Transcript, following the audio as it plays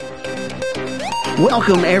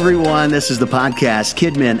Welcome, everyone. This is the podcast,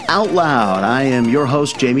 KidMin Out Loud. I am your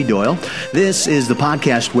host, Jamie Doyle. This is the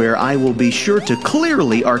podcast where I will be sure to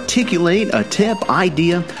clearly articulate a tip,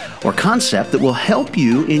 idea, or concept that will help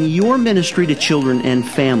you in your ministry to children and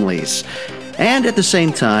families. And at the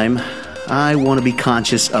same time, I want to be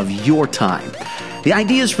conscious of your time. The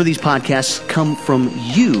ideas for these podcasts come from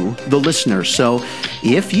you, the listener. So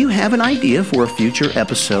if you have an idea for a future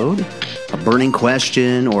episode, a burning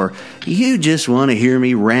question, or you just want to hear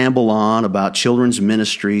me ramble on about children's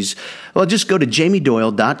ministries, well, just go to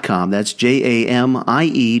jamiedoyle.com. That's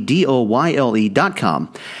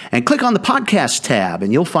JAMIEDOYLE.com. And click on the podcast tab,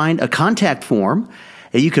 and you'll find a contact form.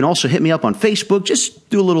 And you can also hit me up on Facebook.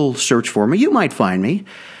 Just do a little search for me. You might find me.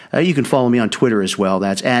 You can follow me on Twitter as well.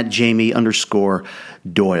 That's at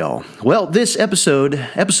Jamie_Doyle. Well, this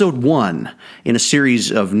episode 1 in a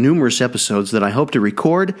series of numerous episodes that I hope to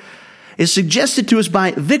record, is suggested to us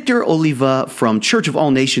by Victor Oliva from Church of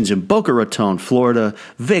All Nations in Boca Raton, Florida.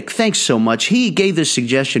 Vic, thanks so much. He gave this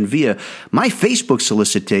suggestion via my Facebook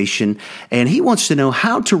solicitation, and he wants to know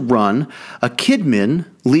how to run a KidMin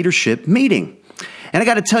leadership meeting. And I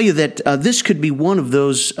got to tell you that this could be one of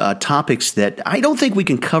those topics that I don't think we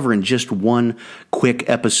can cover in just one quick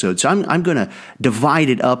episode. So I'm going to divide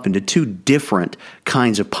it up into two different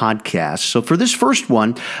kinds of podcasts. So for this first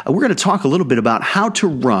one, we're going to talk a little bit about how to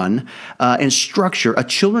run and structure a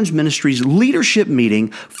children's ministry's leadership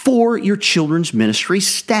meeting for your children's ministry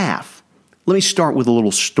staff. Let me start with a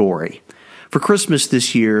little story. For Christmas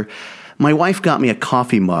this year, my wife got me a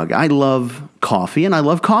coffee mug. I love coffee, and I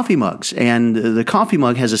love coffee mugs. And the coffee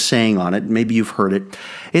mug has a saying on it. Maybe you've heard it.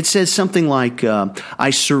 It says something like,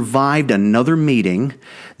 I survived another meeting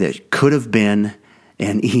that could have been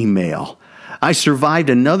an email. I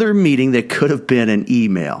survived another meeting that could have been an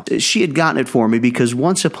email. She had gotten it for me because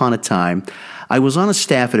once upon a time, I was on a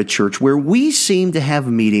staff at a church where we seemed to have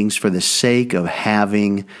meetings for the sake of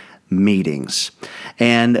having meetings.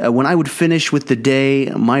 And when I would finish with the day,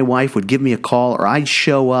 my wife would give me a call, or I'd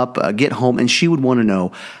show up, get home, and she would want to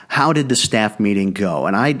know, how did the staff meeting go?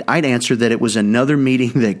 And I'd answer that it was another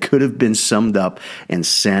meeting that could have been summed up and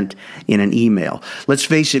sent in an email. Let's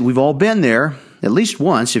face it, we've all been there at least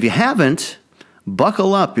once. If you haven't,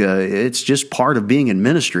 buckle up. It's just part of being in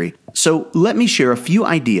ministry. So let me share a few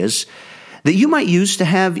ideas that you might use to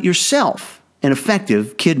have yourself an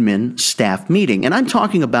effective KidMin staff meeting. And I'm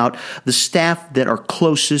talking about the staff that are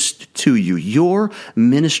closest to you, your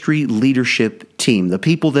ministry leadership team, the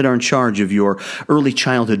people that are in charge of your early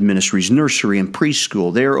childhood ministries, nursery and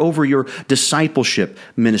preschool. They are over your discipleship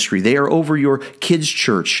ministry. They are over your kids'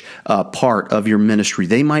 church part of your ministry.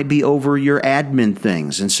 They might be over your admin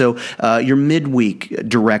things. And so your midweek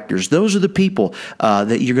directors, those are the people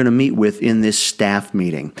that you're going to meet with in this staff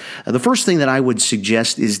meeting. The first thing that I would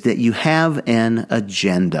suggest is that you have an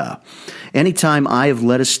agenda. Anytime I have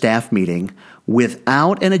led a staff meeting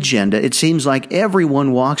without an agenda, it seems like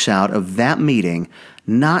everyone walks out of that meeting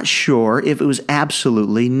not sure if it was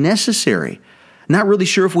absolutely necessary, not really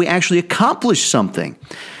sure if we actually accomplished something.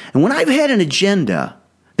 And when I've had an agenda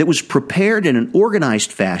that was prepared in an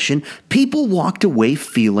organized fashion, people walked away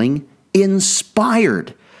feeling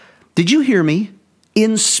inspired. Did you hear me?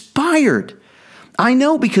 Inspired. I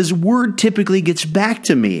know, because word typically gets back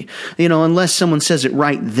to me. Unless someone says it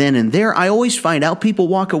right then and there, I always find out people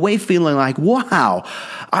walk away feeling like, wow,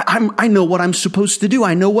 I know what I'm supposed to do.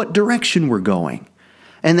 I know what direction we're going.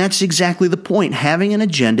 And that's exactly the point. Having an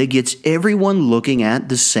agenda gets everyone looking at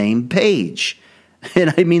the same page.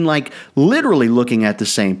 And I mean, like, literally looking at the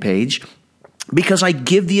same page, because I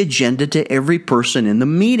give the agenda to every person in the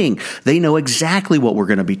meeting. They know exactly what we're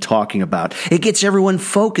going to be talking about. It gets everyone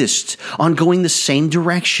focused on going the same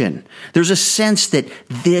direction. There's a sense that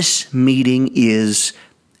this meeting is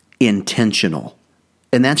intentional.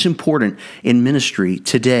 And that's important in ministry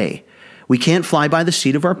today. We can't fly by the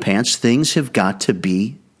seat of our pants. Things have got to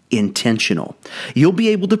be intentional. You'll be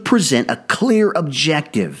able to present a clear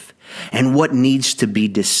objective and what needs to be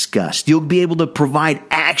discussed. You'll be able to provide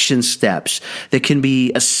action steps that can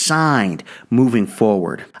be assigned moving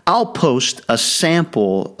forward. I'll post a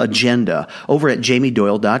sample agenda over at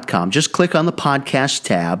jamiedoyle.com. Just click on the podcast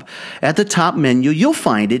tab. At the top menu, you'll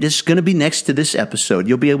find it. It's going to be next to this episode.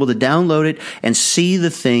 You'll be able to download it and see the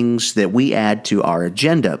things that we add to our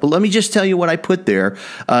agenda. But let me just tell you what I put there.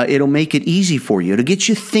 It'll make it easy for you to get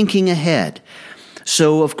you thinking ahead.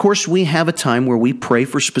 So, of course, we have a time where we pray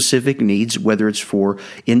for specific needs, whether it's for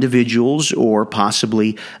individuals or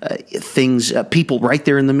possibly people right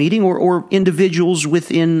there in the meeting, or individuals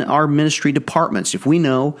within our ministry departments. If we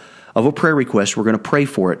know of a prayer request, we're going to pray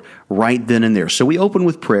for it right then and there. So we open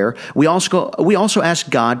with prayer. We also ask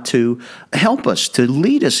God to help us, to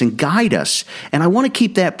lead us and guide us. And I want to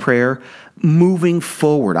keep that prayer moving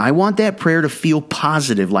forward. I want that prayer to feel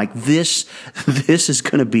positive, like this is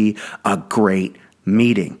going to be a great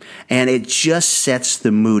meeting. And it just sets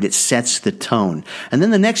the mood. It sets the tone. And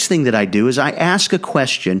then the next thing that I do is I ask a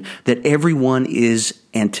question that everyone is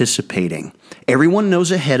anticipating. Everyone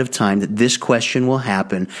knows ahead of time that this question will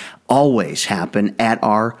always happen at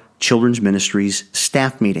our children's ministries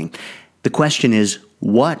staff meeting. The question is,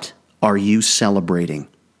 what are you celebrating?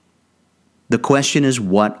 The question is,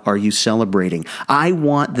 what are you celebrating? I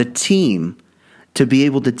want the team to be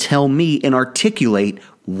able to tell me and articulate,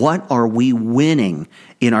 what are we winning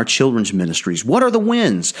in our children's ministries? What are the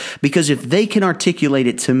wins? Because if they can articulate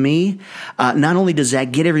it to me, not only does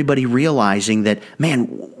that get everybody realizing that,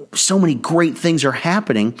 man, so many great things are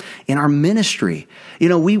happening in our ministry. You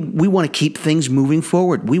know, we want to keep things moving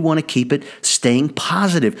forward. We want to keep it staying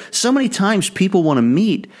positive. So many times people want to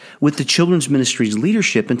meet with the children's ministry's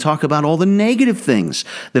leadership and talk about all the negative things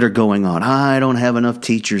that are going on. I don't have enough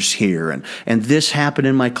teachers here, and this happened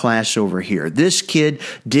in my class over here. This kid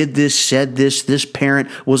did this, said this parent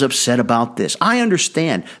was upset about this. I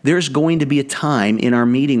understand there's going to be a time in our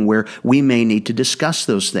meeting where we may need to discuss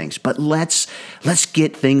those things, but let's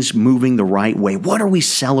get things moving the right way. What are we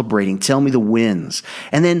celebrating? Tell me the wins.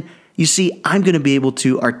 And then, you see, I'm going to be able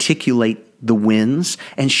to articulate the wins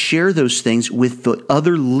and share those things with the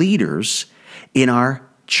other leaders in our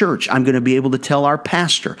church. I'm going to be able to tell our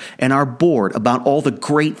pastor and our board about all the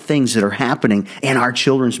great things that are happening in our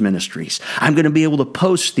children's ministries. I'm going to be able to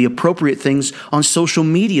post the appropriate things on social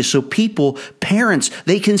media so people, parents,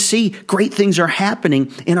 they can see great things are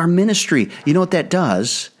happening in our ministry. You know what that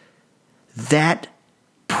does? That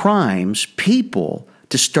primes people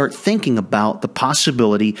to start thinking about the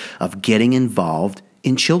possibility of getting involved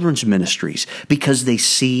in children's ministries because they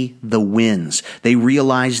see the wins. They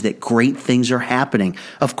realize that great things are happening.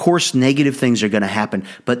 Of course, negative things are going to happen,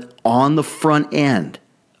 but on the front end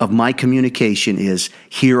of my communication is,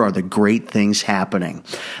 here are the great things happening.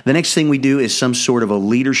 The next thing we do is some sort of a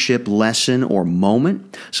leadership lesson or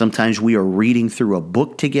moment. Sometimes we are reading through a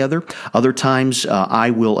book together. Other times I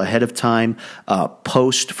will ahead of time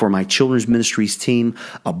post for my children's ministries team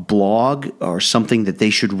a blog or something that they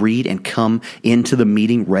should read and come into the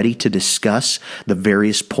meeting ready to discuss the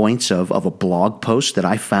various points of a blog post that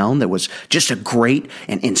I found that was just a great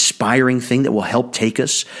and inspiring thing that will help take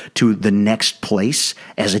us to the next place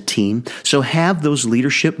as a team. So have those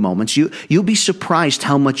leadership moments. You'll be surprised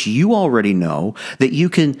how much you already know that you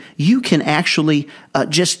can actually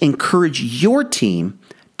just encourage your team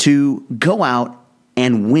to go out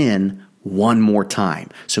and win one more time.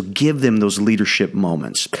 So give them those leadership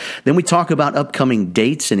moments. Then we talk about upcoming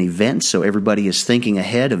dates and events. So everybody is thinking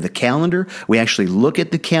ahead of the calendar. We actually look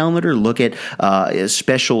at the calendar, look at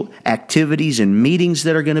special activities and meetings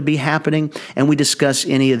that are going to be happening. And we discuss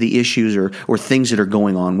any of the issues or things that are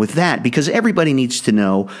going on with that, because everybody needs to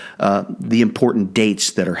know the important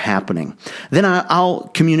dates that are happening. Then I'll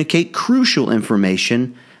communicate crucial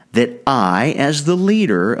information that I, as the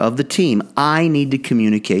leader of the team, I need to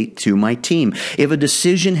communicate to my team. If a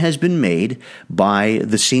decision has been made by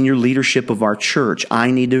the senior leadership of our church,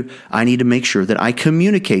 I need to make sure that I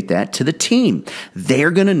communicate that to the team.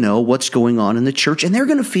 They're going to know what's going on in the church, and they're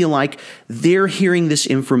going to feel like they're hearing this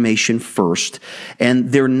information first,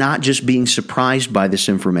 and they're not just being surprised by this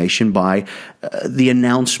information by the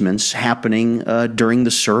announcements happening during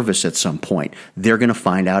the service at some point. They're going to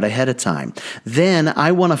find out ahead of time. Then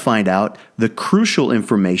I want to find out the crucial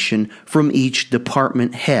information from each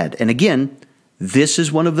department head. And again, this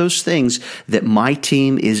is one of those things that my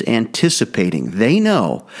team is anticipating. They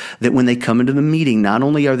know that when they come into the meeting, not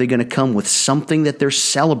only are they going to come with something that they're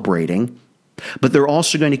celebrating, but they're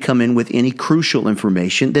also going to come in with any crucial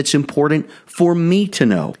information that's important for me to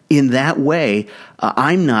know. In that way,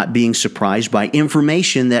 I'm not being surprised by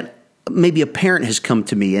information that maybe a parent has come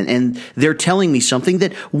to me and they're telling me something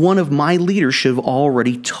that one of my leaders should have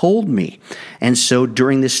already told me. And so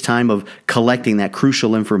during this time of collecting that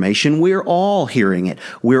crucial information, we're all hearing it.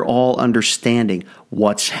 We're all understanding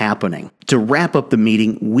what's happening. To wrap up the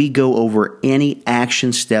meeting, we go over any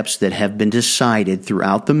action steps that have been decided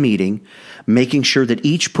throughout the meeting, making sure that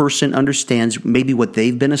each person understands maybe what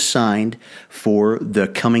they've been assigned for the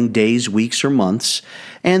coming days, weeks, or months.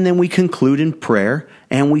 And then we conclude in prayer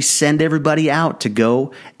and we send everybody out to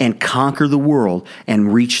go and conquer the world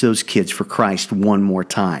and reach those kids for Christ one more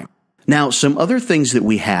time. Now, some other things that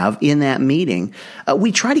we have in that meeting,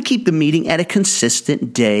 we try to keep the meeting at a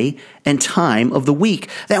consistent day and time of the week.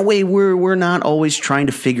 That way, we're not always trying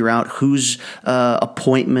to figure out whose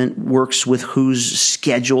appointment works with whose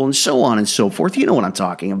schedule and so on and so forth. You know what I'm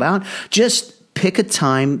talking about. Just pick a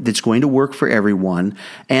time that's going to work for everyone,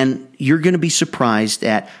 and you're going to be surprised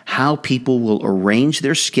at how people will arrange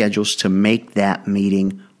their schedules to make that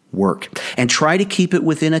meeting work. And try to keep it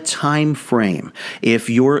within a time frame. If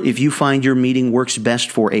you find your meeting works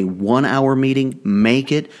best for a 1-hour meeting,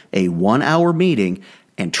 make it a 1-hour meeting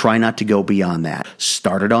and try not to go beyond that.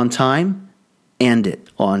 Start it on time, end it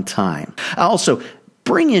on time. Also,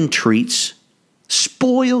 bring in treats.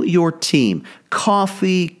 Spoil your team.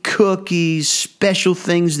 Coffee, cookies, special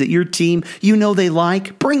things that your team, you know they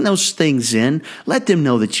like. Bring those things in. Let them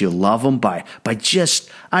know that you love them by just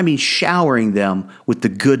showering them with the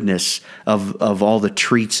goodness of all the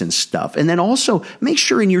treats and stuff. And then also make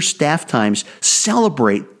sure in your staff times,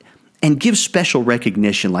 celebrate and give special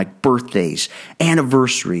recognition like birthdays,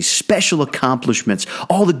 anniversaries, special accomplishments,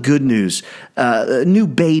 all the good news, new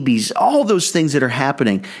babies, all those things that are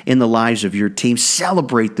happening in the lives of your team.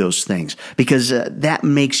 Celebrate those things because that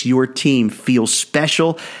makes your team feel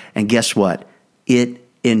special. And guess what? It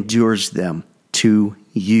endures them to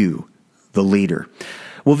you, the leader.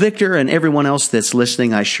 Well, Victor and everyone else that's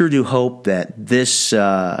listening, I sure do hope that this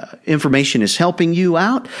information is helping you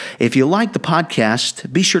out. If you like the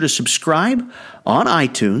podcast, be sure to subscribe on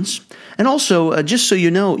iTunes. And also, just so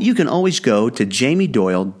you know, you can always go to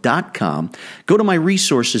jamiedoyle.com. Go to my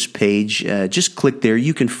resources page. Just click there.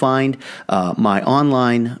 You can find my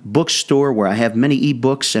online bookstore where I have many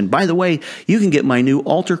ebooks. And by the way, you can get my new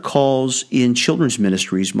Altar Calls in Children's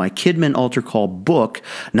Ministries, my Kidmin Altar Call book,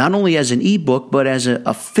 not only as an ebook, but as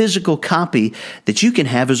a physical copy that you can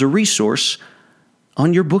have as a resource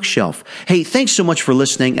on your bookshelf. Hey, thanks so much for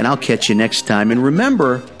listening, and I'll catch you next time. And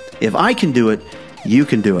remember, if I can do it, you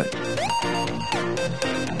can do it.